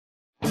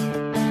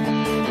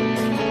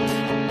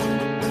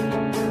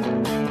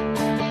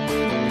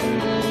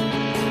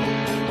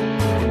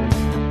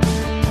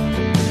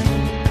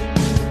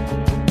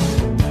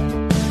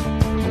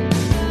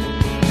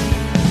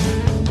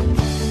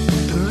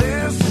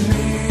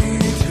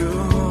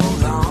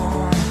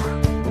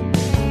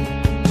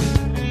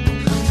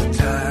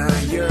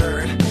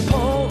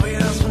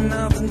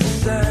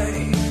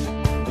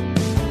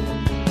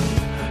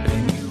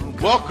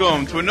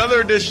to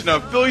another edition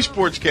of Philly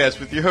Sportscast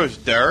with your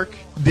host, Derek,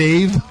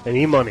 Dave, and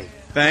E-Money.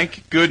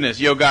 Thank goodness.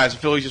 Yo, guys, the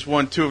Phillies just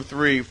won 2 of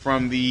 3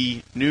 from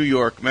the New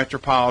York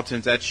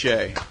Metropolitans at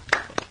Shea.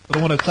 I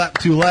don't want to clap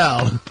too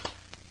loud.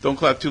 Don't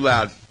clap too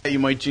loud. You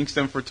might jinx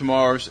them for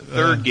tomorrow's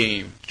third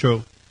game.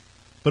 True.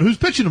 But who's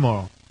pitching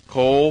tomorrow?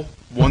 Cole,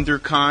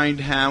 Wonderkind,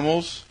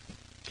 Hamels.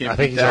 I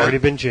think he's already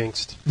been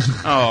jinxed.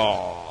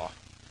 Oh.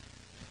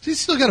 He's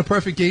still got a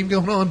perfect game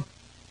going on.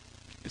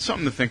 It's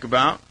something to think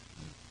about.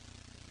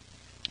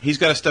 He's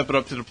got to step it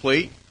up to the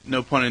plate,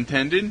 no pun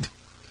intended,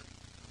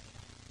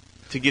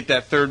 to get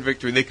that third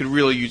victory. They could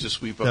really use a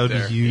sweep up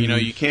there. Huge. You know,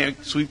 you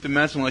can't sweep the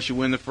Mets unless you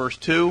win the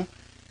first 2,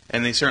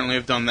 and they certainly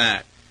have done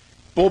that.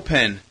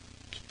 Bullpen,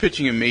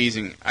 pitching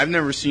amazing. I've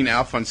never seen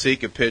Al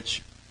Fonseca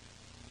pitch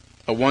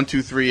a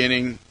 1-2-3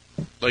 inning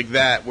like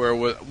that where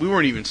we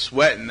weren't even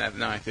sweating that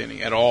 9th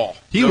inning at all.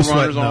 He no was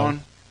runners sweating, on.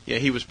 though. Yeah,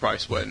 he was probably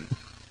sweating.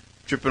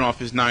 Dripping off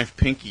his 9th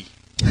pinky.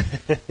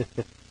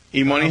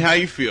 E-Money, how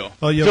you feel?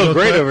 Oh, yeah, Feel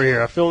great over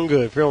here. I'm feeling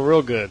good. Feeling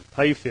real good.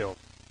 How you feel?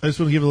 I just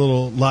want to give a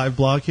little live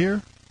blog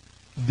here.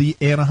 The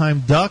Anaheim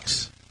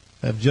Ducks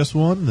have just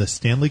won the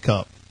Stanley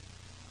Cup.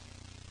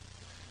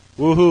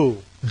 Woohoo.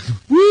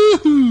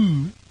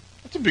 Woohoo!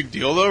 That's a big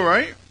deal, though,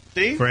 right,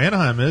 Dave? For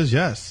Anaheim, it is,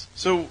 yes.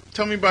 So,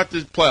 tell me about the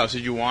playoffs.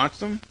 Did you watch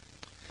them?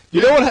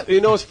 You know what?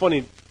 You know what's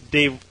funny,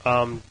 Dave?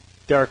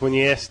 Derek, when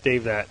you asked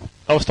Dave that,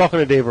 I was talking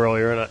to Dave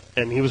earlier,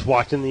 and he was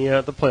watching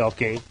the playoff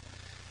game,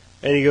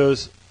 and he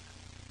goes,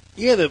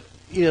 "Yeah,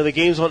 the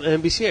game's on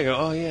NBC." I go,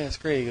 "Oh yeah, it's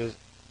great." He goes,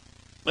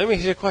 "Let me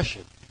ask you a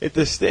question. If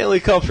the Stanley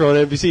Cups are on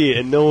NBC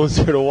and no one's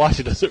there to watch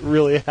it, does it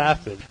really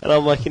happen?" And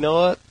I'm like, you know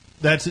what?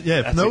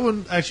 If no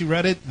one actually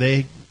read it,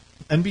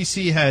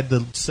 NBC had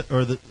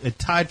it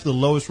tied for the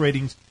lowest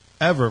ratings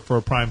ever for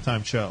a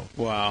primetime show.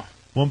 Wow.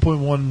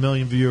 1.1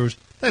 million viewers.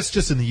 That's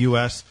just in the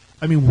U.S.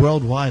 I mean,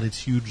 worldwide, it's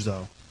huge,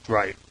 though.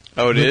 Right.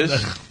 Oh, it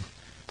is?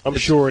 I'm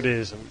sure it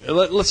is.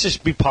 Let's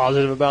just be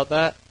positive about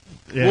that.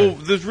 Yeah. Well,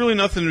 there's really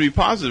nothing to be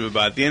positive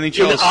about. The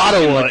NHL In is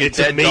Ottawa, like it's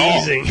a dead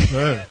amazing.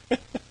 dog. Right.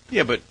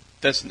 Yeah, but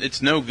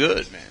it's no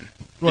good, man.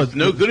 Well, it's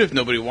no good if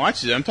nobody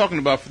watches it. I'm talking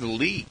about for the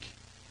league.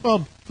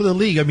 Well, for the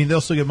league, I mean,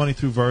 they'll still get money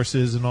through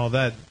Versus and all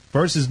that.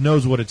 Versus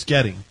knows what it's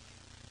getting.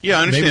 Yeah,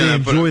 I understand Maybe they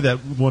that. enjoy that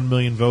 1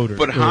 million voters.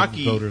 But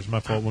hockey, voters, my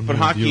fault. 1 but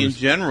million hockey viewers. in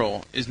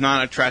general is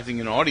not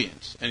attracting an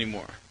audience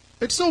anymore.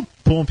 It's still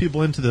pulling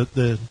people into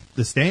the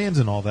stands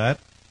and all that.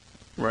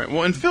 Right.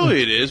 Well, in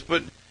Philly it is,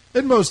 but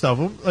And most of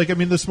them,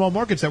 the small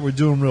markets that were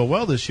doing real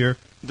well this year,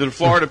 do the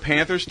Florida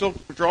Panthers still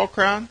draw a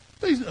crowd?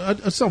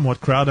 a somewhat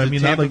crowd. I Does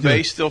mean, Tampa not like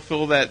Bay still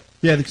fill that?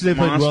 yeah, because they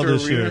played well Monster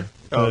this arena? year.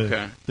 Oh,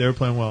 okay. They were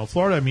playing well.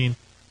 Florida, I mean,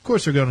 of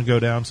course they're going to go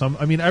down some.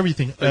 I mean,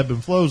 everything ebb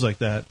and flows like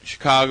that.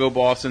 Chicago,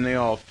 Boston, they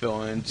all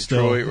fill in.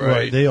 Still, Detroit,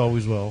 right? They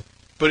always will.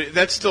 But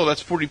that's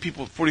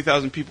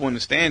 40,000 people in the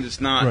stands.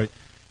 It's not,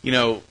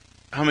 Right.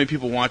 How many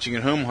people watching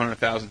at home?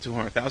 100,000,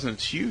 200,000.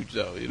 It's huge,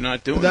 though. You're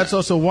not doing But that's that.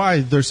 also why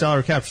their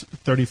salary cap's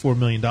 $34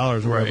 million or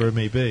whatever it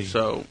may be.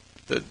 So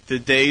the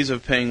days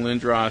of paying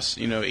Lindros,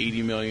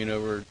 $80 million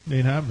over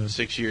Ain't happening.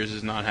 6 years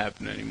is not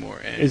happening anymore.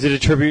 And Is it a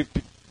tribute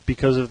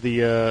because of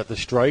the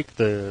strike,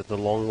 the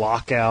long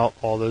lockout,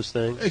 all those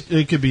things?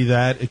 It could be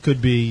that. It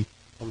could be.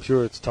 I'm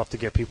sure it's tough to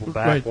get people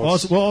back. Right.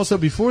 once- Also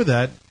before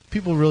that,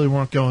 people really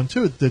weren't going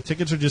to it. The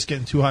tickets are just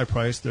getting too high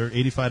priced. They're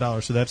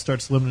 $85, so that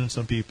starts limiting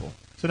some people.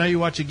 So now you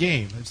watch a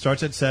game. It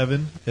starts at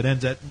 7. It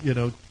ends at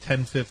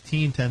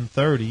 10:15,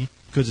 10:30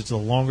 because it's a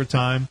longer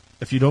time.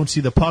 If you don't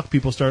see the puck,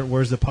 people start.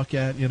 Where's the puck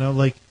at?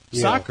 Yeah.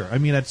 Soccer. I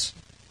mean, that's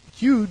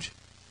huge.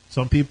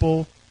 Some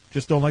people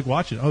just don't like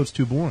watching. Oh, it's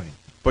too boring.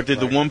 But did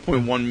the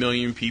 1.1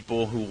 million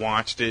people who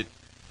watched the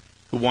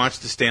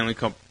Stanley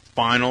Cup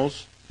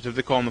Finals, is that what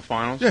they call them, the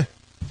finals? Yeah.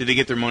 Did they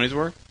get their money's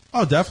worth?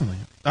 Oh, definitely.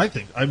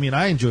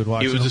 I enjoyed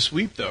watching. It was them. a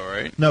sweep, though,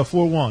 right? No,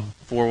 4-1.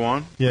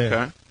 4-1? Yeah.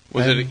 Okay.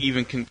 Was And- it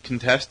even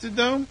contested,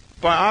 though,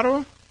 by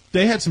Ottawa?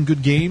 They had some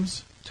good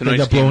games. Tonight's they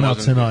got game blown out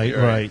wasn't tonight,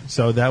 good, right?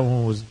 So that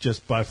one was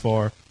just by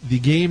far the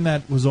game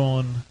that was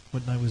on.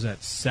 What night was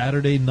that?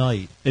 Saturday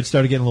night. It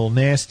started getting a little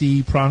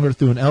nasty. Pronger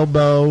threw an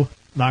elbow,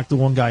 knocked the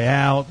one guy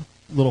out.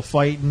 A little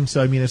fighting.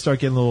 So it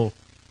started getting a little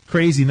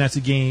crazy, and that's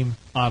a game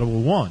Ottawa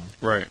won.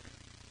 Right.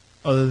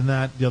 Other than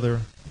that, the other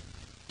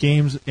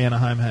games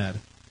Anaheim had,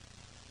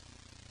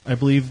 I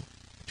believe,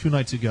 2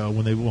 nights ago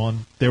when they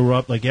won, they were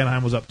up.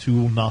 Anaheim was up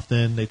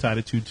 2-0. They tied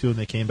it 2-2, and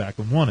they came back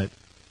and won it.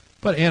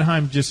 But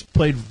Anaheim just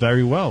played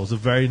very well. It was a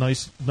very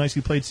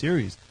nicely played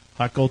series.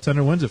 Hot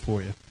goaltender wins it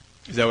for you.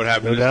 Is that what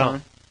happened No this doubt.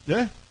 time?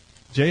 Yeah.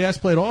 JS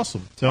played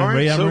awesome. So All right,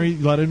 Ray so- Emery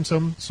let in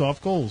some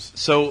soft goals.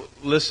 So,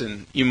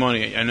 listen,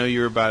 E-Money, I know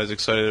you're about as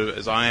excited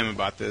as I am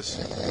about this.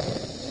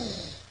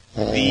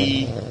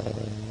 The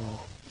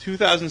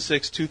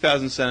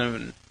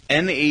 2006-2007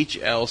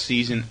 NHL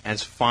season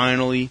has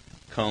finally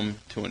come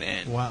to an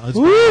end. Wow, it's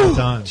been a long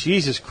time.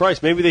 Jesus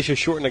Christ, maybe they should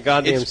shorten the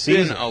goddamn It's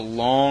season. been a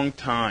long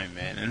time,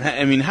 man.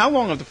 And how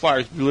long have the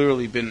Flyers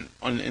literally been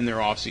in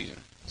their off season?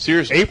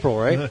 Seriously, April,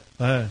 right?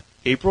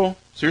 April?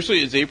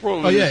 Seriously, is April?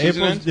 Oh when yeah, the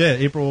season April. ends? Yeah,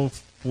 April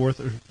 4th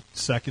or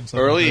 2nd.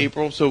 Early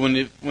April, so when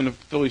the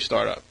Phillies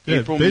start up. Yeah,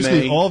 April,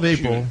 basically May, all of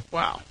April. June.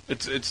 Wow.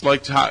 It's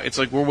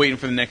like we're waiting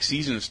for the next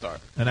season to start.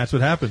 And that's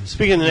what happens.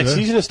 Speaking of the next Yeah.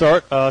 season to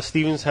start,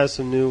 Stevens has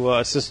some new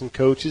assistant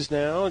coaches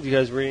now. Do you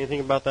guys read anything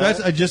about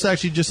that? I just saw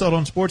it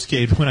on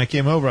Sportscade when I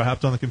came over. I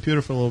hopped on the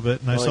computer for a little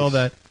bit, and I Nice. saw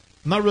that.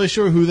 I'm not really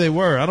sure who they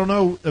were. I don't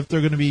know if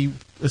they're going to be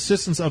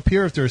assistants up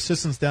here, if they're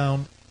assistants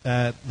down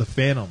at the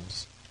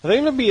Phantoms. Are they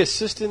going to be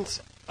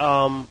assistants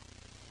on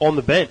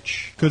the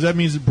bench? Because that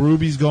means that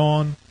Berube's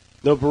gone.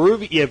 No,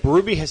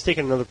 Berube has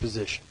taken another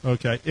position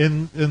Okay,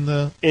 in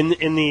the in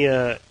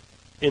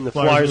the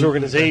Flyers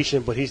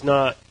organization, but he's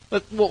not.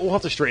 We'll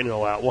have to straighten it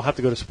all out. We'll have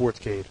to go to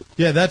Sportscade.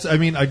 yeah. That's. I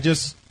mean,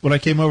 when I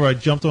came over, I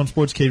jumped on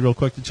Sportscade real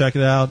quick to check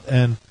it out,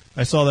 and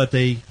I saw that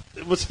they.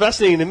 What's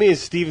fascinating to me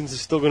is Stevens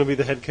is still going to be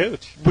the head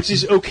coach, which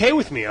is okay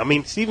with me. I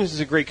mean, Stevens is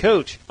a great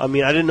coach. I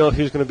mean, I didn't know if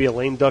he was going to be a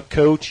lame duck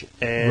coach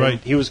and Right.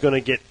 he was going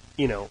to get,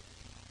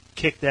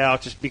 kicked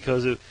out just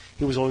because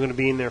he was only going to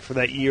be in there for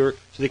that year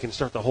so they can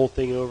start the whole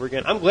thing over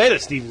again. I'm glad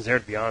that Stevens there,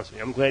 to be honest with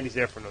you. I'm glad he's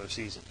there for another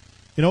season.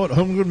 You know what?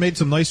 Holmgren made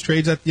some nice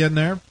trades at the end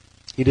there.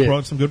 He did.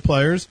 Brought some good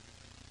players.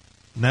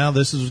 Now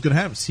this is what's going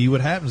to happen. See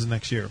what happens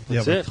next year. They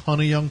That's have it. a ton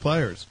of young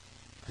players.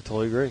 I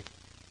totally agree.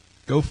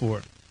 Go for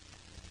it.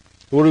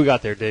 What do we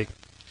got there, Dig?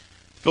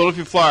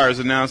 Philadelphia Flyers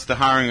announced the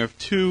hiring of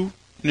 2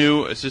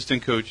 new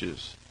assistant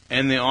coaches,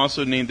 and they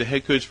also named the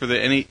head coach for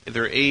their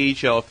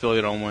AHL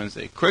affiliate on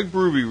Wednesday. Craig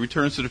Berube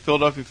returns to the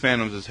Philadelphia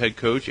Phantoms as head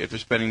coach after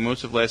spending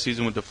most of last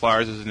season with the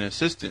Flyers as an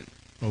assistant.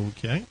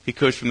 Okay. He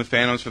coached from the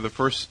Phantoms for the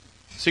first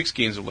 6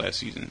 games of last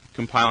season,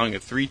 compiling a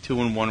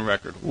 3-2-1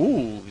 record.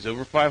 Ooh, he's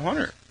over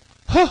 500.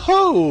 Ho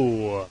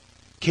ho!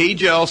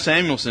 K-Gel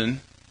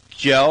Samuelson,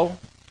 Gel,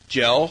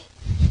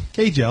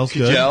 K-Gel's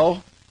good,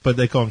 Gel, but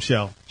they call him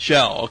Shell.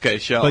 Shell. Okay,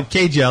 Shell. But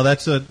K-Gel,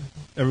 that's what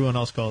everyone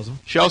else calls him.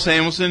 Shell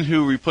Samuelson,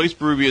 who replaced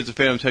Berube as the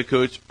Phantoms head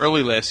coach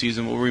early last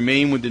season, will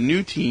remain with the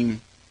new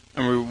team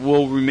and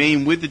will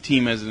remain with the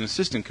team as an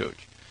assistant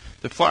coach.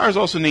 The Flyers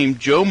also named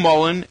Joe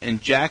Mullen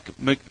and Jack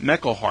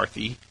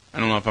McElharthy, I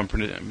don't know if I'm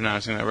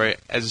pronouncing that right,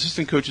 as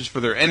assistant coaches for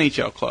their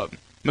NHL club.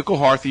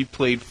 McElharthy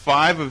played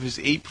 5 of his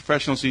 8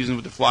 professional seasons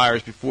with the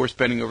Flyers before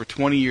spending over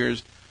 20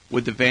 years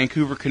with the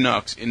Vancouver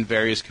Canucks in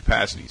various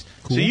capacities.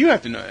 Cool. So you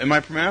have to know, am I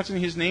pronouncing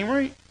his name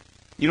right?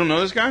 You don't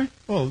know this guy?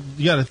 Well,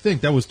 you got to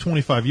think that was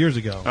 25 years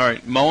ago. All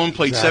right, Mullen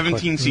played Exactly.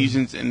 17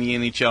 seasons in the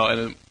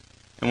NHL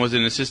and was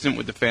an assistant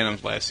with the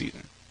Phantoms last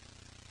season.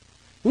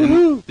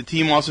 Woohoo! The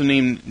team also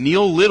named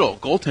Neil Little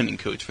goaltending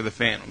coach for the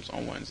Phantoms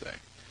on Wednesday.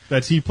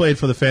 He played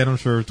for the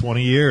Phantoms for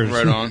 20 years.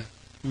 Right on.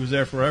 He was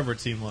there forever, it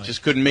seemed like.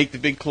 Just couldn't make the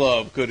big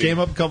club, could he? Came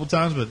up a couple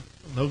times, but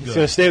no He's going to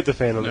good. stay with the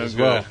Phantoms No as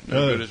good. well.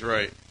 No good is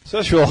right. So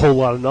that's a whole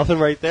lot of nothing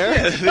right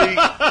there.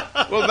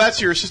 Well, that's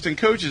your assistant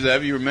coaches,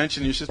 Ev. You were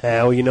mentioning your assistant.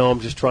 Well, I'm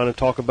just trying to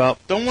talk about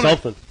Don't wanna-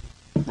 something.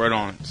 Right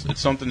on. It's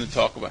something to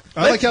talk about.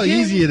 I like how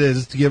easy it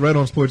is to get right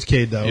on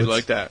Sportscade, though. You It's-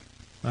 like that.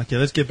 Okay,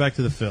 let's get back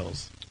to the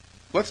Phils.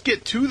 Let's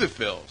get to the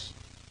Phils.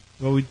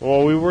 Well,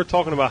 We were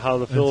talking about how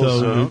the Phils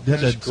so we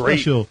had is that great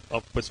special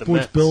up with the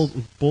Sports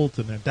Mets.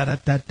 bulletin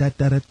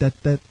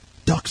there.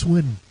 Ducks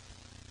win.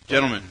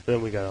 Gentlemen,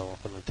 Then we got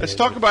off on the let's tangent.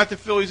 talk about the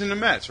Phillies and the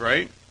Mets,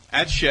 right?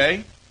 At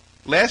Shea.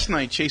 Last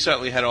night, Chase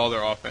Utley had all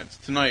their offense.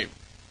 Tonight,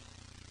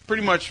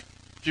 pretty much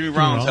Jimmy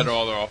Rollins had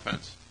all their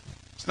offense.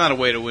 It's not a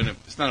way to win it.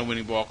 It's not a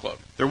winning ball club.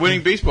 They're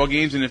winning baseball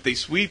games, and if they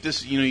sweep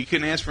this, you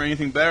couldn't ask for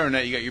anything better than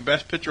that. You got your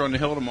best pitcher on the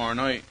hill tomorrow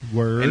night.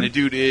 Word. And the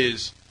dude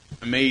is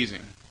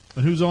amazing.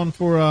 And who's on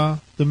for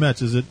the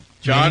Mets? Is it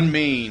John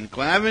Maine.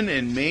 Glavine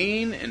and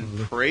Maine and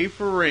pray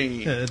for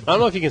rain. Yeah, I don't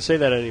know if you can say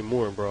that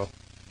anymore, bro.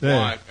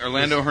 Why?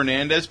 Orlando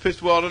Hernandez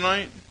pitched well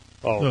tonight.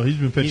 Oh, he's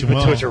been pitching He's been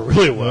well. pitching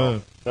really well. Yeah.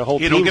 The whole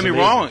Hey, don't team's get me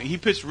amazing. wrong. He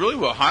pitched really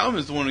well.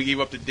 Heileman's the one who gave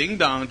up the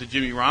ding-dong to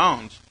Jimmy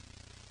Rollins.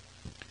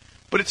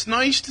 But it's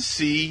nice to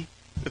see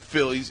the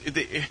Phillies.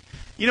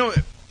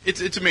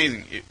 It's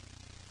amazing.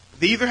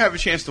 They either have a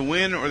chance to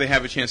win or they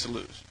have a chance to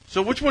lose.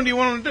 So which one do you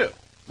want them to do?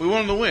 We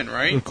want them to win,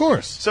 right? Of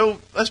course. So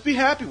let's be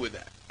happy with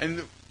that.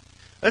 And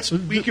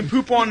we can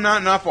poop on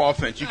not enough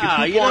offense. You can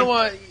poop you on. know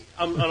what?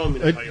 I don't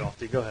mean to cut you off,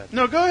 dude. Go ahead.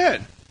 No, go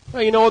ahead.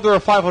 Well, you know what? They're a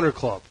 500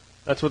 club.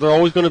 That's what they're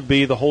always going to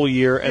be the whole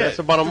year, and Yeah, that's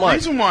the bottom the line.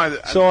 reason why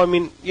So I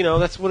mean,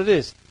 that's what it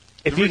is.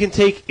 If you can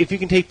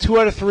take 2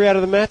 out of 3 out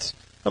of the Mets,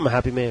 I'm a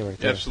happy man right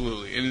there.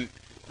 Absolutely. And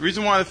the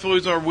reason why the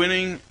Phillies are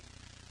winning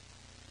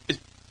is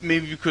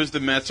maybe because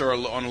the Mets are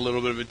on a little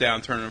bit of a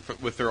downturn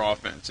with their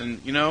offense.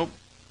 And,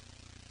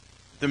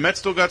 the Mets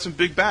still got some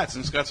big bats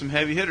and it's got some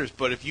heavy hitters.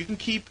 But if you can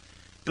keep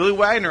Billy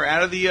Wagner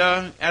out of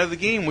the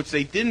game, which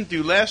they didn't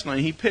do last night,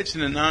 he pitched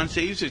in a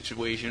non-save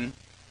situation,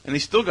 and they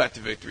still got the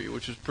victory,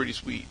 which was pretty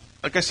sweet.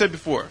 Like I said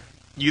before,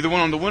 you either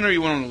went on to win or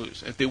you went on to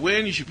lose. If they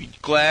win, you should be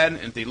glad,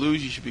 and if they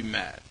lose, you should be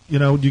mad. You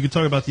could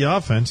talk about the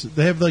offense.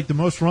 They have the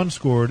most runs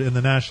scored in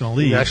the National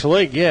League. National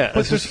League, yeah. But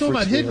That's they're just still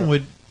not freaks me hitting out.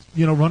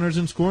 with runners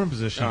in scoring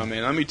position. Oh,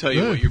 man, let me tell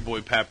you Yeah. what your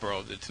boy Pat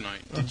Burrell did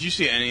tonight. Did you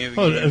see any of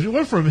the Oh, game? it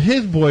went from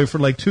his boy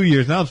for 2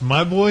 years. Now it's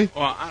my boy.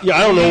 Well, Yeah,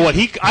 I don't know what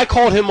I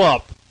called him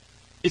up.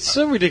 It's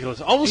so ridiculous.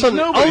 All of a He's sudden,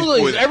 nobody's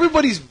boy. he's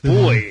everybody's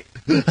boy.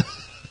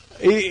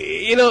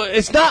 You know,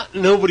 it's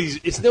nobody's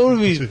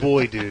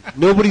boy, dude.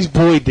 Nobody's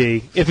boy,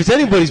 D. If it's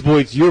anybody's boy,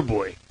 it's your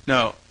boy.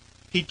 No,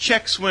 he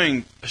check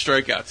swinged a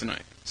strikeout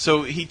tonight.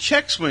 So he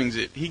check swings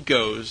it. He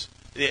goes.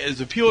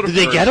 It's appeal to Did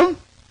first. they get him?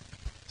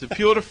 It's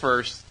appeal to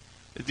first.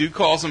 The dude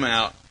calls him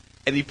out,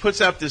 and he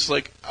puts out this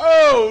like,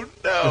 "Oh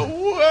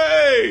no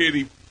way!" And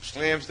he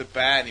slams the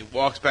bat, and he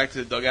walks back to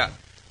the dugout.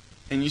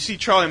 And you see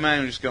Charlie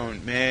Manuel just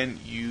going, "Man,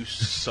 you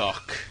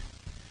suck.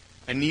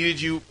 I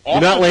needed you off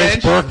You're not the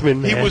Lance bench."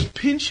 Berkman, He man. was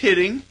pinch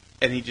hitting,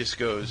 and he just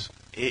goes,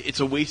 "It's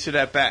a waste of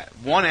that bat.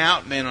 One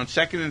out, man. On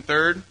second and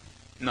third,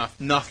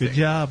 nothing. Good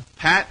job.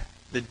 Pat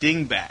the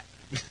dingbat.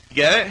 You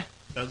get it?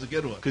 That was a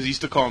good one. Because he used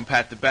to call him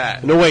Pat the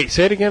Bat. No, wait.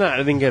 Say it again. I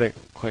didn't get it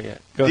quite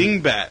yet. Go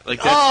ahead. Dingbat.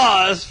 Like that.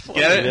 Oh, that's funny,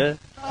 Get it? man.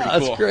 Pretty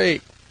That's cool.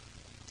 great.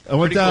 I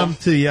went Pretty down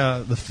cool. to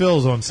the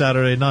Phils on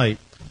Saturday night.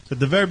 At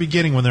the very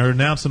beginning, when they're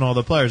announcing all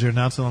the players, they're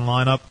announcing the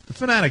lineup. The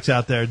Fanatics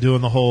out there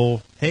doing the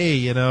whole,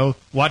 hey,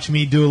 watch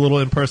me do a little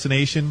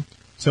impersonation.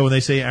 So when they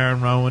say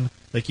Aaron Rowan,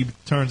 like he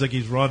turns like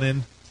he's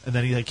running, and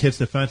then he like hits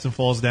the fence and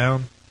falls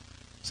down.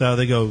 So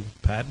they go,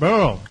 Pat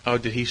Burrow. Oh,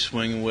 did he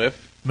swing and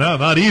whiff? No,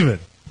 not even.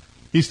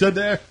 He stood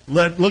there,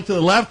 looked to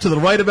the left, to the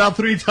right about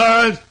 3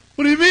 times.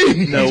 What do you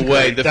mean? No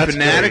way. The That's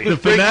Fanatic great.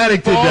 was The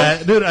Fanatic breaking did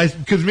balls? that. Dude,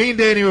 because me and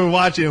Danny were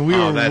watching, and we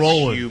Oh, were that's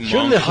rolling. humongous.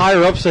 Shouldn't the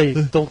higher up say,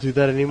 don't do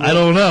that anymore? I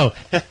don't know.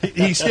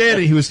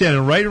 He was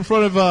standing right in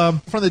front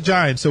of the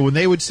Giants. So when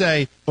they would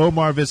say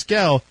Omar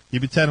Vizquel, he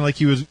pretended like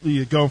he was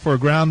going for a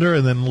grounder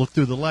and then look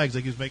through the legs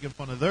like he was making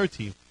fun of their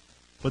team.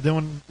 But then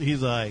when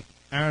he's like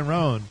Aaron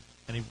Rowan,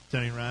 and he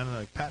turning around and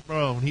like Pat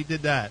Burrow, when he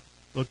did that,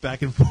 looked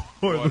back and forth.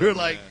 What We were a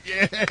like,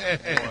 man.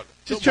 yeah. What?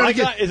 Just So my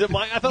trying to guy, is it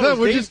my? I thought no, it was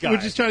we're Dave's just guy. we're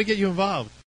just trying to get you involved.